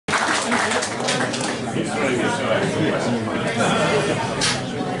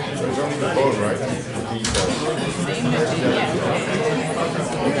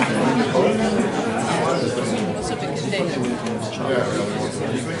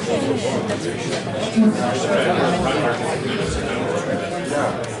So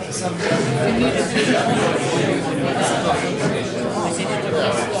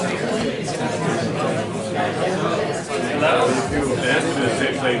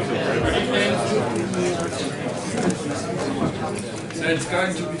it's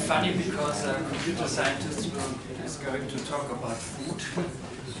going to be funny because a computer scientist is going to talk about food.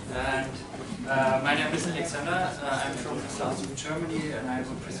 And my name is Alexander. I'm from the south of Germany, and I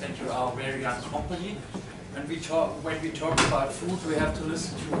will present you our very young company. And when we talk about food, we have to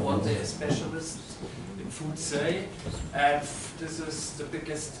listen to what the specialists in food say. And this is the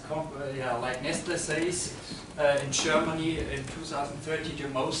biggest company, like Nestle says, in Germany in 2030, the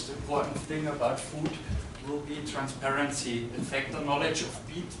most important thing about food will be transparency. In fact, the knowledge of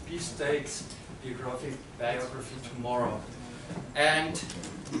beef steaks, biography tomorrow. And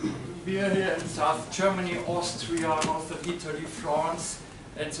we are here in South Germany, Austria, north of Italy, France.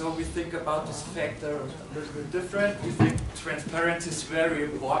 And so we think about this factor a little bit different. We think transparency is very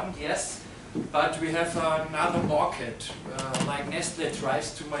important, yes, but we have another market. Like Nestle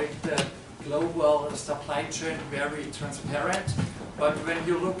tries to make the global supply chain very transparent, but when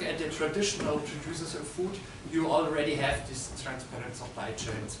you look at the traditional producers of food, you already have these transparent supply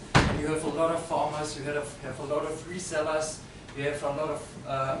chains. And you have a lot of farmers, you have a lot of resellers, you have a lot of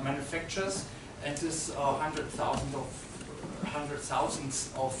manufacturers, and this are hundred thousands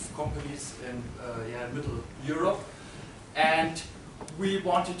of companies in Middle Europe. And we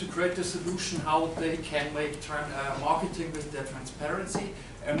wanted to create a solution how they can make marketing with their transparency,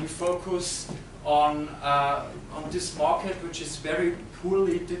 and we focus on this market, which is very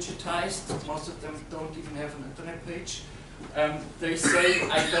poorly digitized. Most of them don't even have an internet page. They say,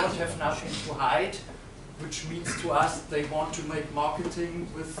 I don't have nothing to hide, which means to us they want to make marketing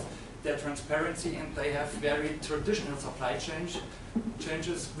with their transparency, and they have very traditional supply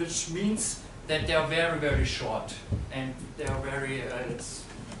changes, which means that they are very, very short, and they are very, it's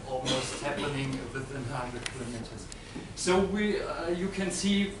almost happening within 100 kilometers. So you can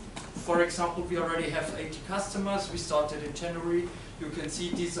see, for example, we already have 80 customers. We started in January. You can see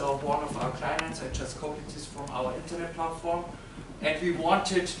these are one of our clients. I just copied this from our internet platform, and we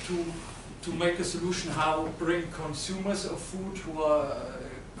wanted to make a solution how bring consumers of food who are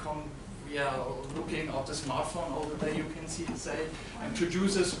looking at the smartphone all the day, you can see it say, and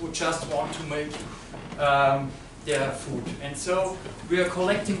producers who just want to make their food. And so we are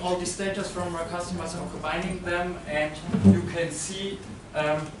collecting all these data from our customers and combining them, and you can see,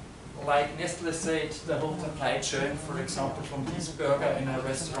 like Nestle said, the whole supply chain, for example, from this burger in a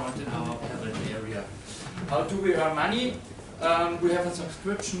restaurant in our pallet area. How do we earn money? We have a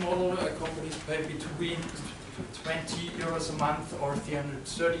subscription model. Companies pay between 20 euros a month or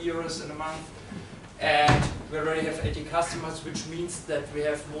 330 euros in a month, and we already have 80 customers, which means that we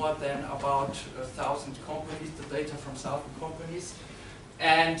have more than about 1,000 companies, the data from 1,000 companies,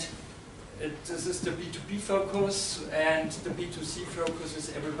 and this is the B2B focus, and the B2C focus is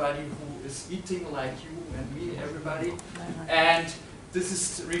everybody who is eating, like you and me, everybody, and this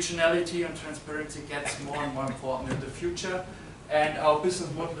is regionality and transparency gets more and more important in the future, and our business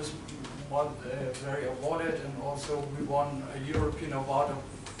model is very awarded, and also we won a European award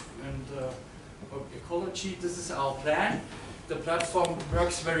in ecology. This is our plan. The platform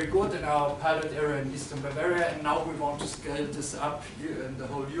works very good in our pilot area in Eastern Bavaria, and now we want to scale this up here in the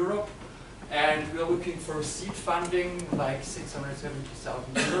whole Europe. And we're looking for seed funding, like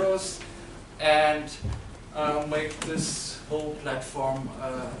 670,000 euros, and make this whole platform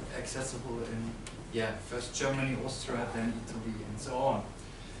accessible in first Germany, Austria, then Italy, and so on.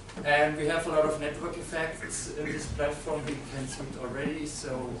 And we have a lot of network effects in this platform. We can see it already,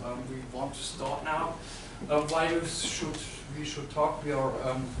 so we want to start now. Why we should talk? We are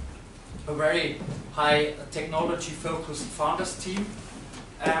a very high technology-focused founders team.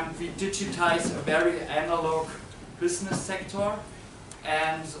 We digitize a very analog business sector,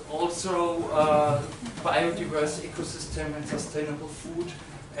 and also biodiverse ecosystem and sustainable food,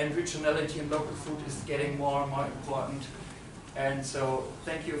 and regionality and local food is getting more and more important. And so,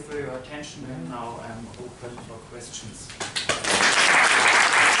 thank you for your attention, and now I'm open for questions.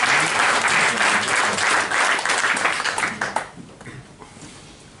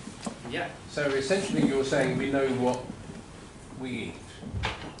 Yeah. So essentially you're saying we know what we eat.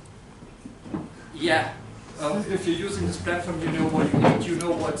 Yeah. If you're using this platform, you know what you eat, you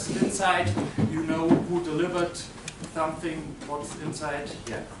know what's inside, you know who delivered something what's inside.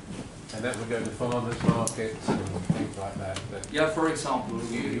 Yeah. And that would go to farmers markets and things like that. Yeah, for example,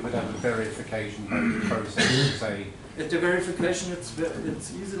 You would have a verification process to say. At the verification, it's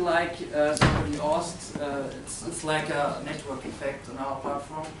easy. Like somebody asked, it's like a network effect on our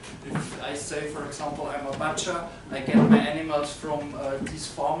platform. If I say, for example, I'm a butcher, I get my animals from this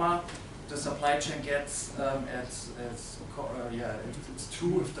farmer. The supply chain gets it's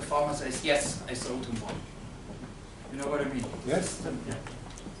true if the farmer says yes, I sold him one. You know what I mean? Yes.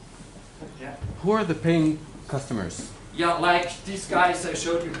 Yeah. Who are the paying customers? Yeah, like these guys I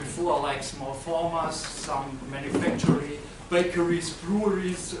showed you before, like small farmers, some manufacturing, bakeries,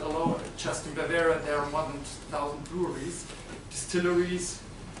 breweries. Just in Bavaria, there are more than 1,000 breweries, distilleries,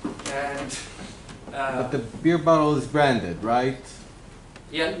 and. But the beer bottle is branded, right?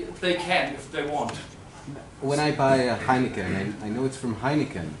 Yeah, they can if they want. When I buy a Heineken, I know it's from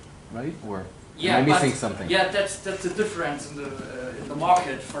Heineken, right? Or yeah, am I missing something? Yeah, that's the difference in the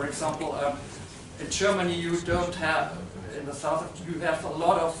market. For example, in Germany you don't have, in the south you have a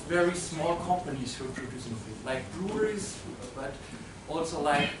lot of very small companies who are producing food, like breweries, but also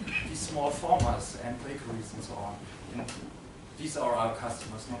like these small farmers and bakeries and so on. And these are our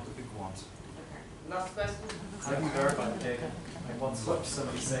customers, not the big ones. Last question. How do you verify the data? Like once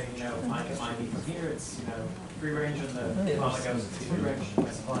somebody saying, you know, I get my meat from here, it's, you know, free range, and the farmer goes to free range by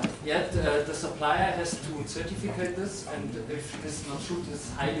supplier. Yeah, the supplier has to certificate this, and if this is not true, this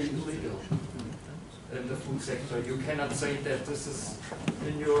is highly illegal in the food sector. You cannot say that this is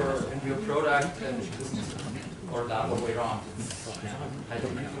in your product and this is, or the other way around.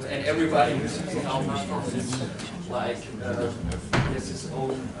 And everybody who's using our platform is like has his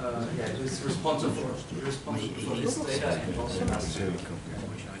own is responsible for this data and also has to.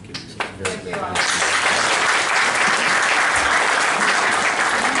 Thank you.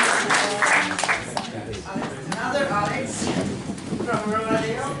 Another Alex from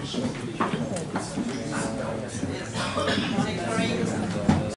Romania.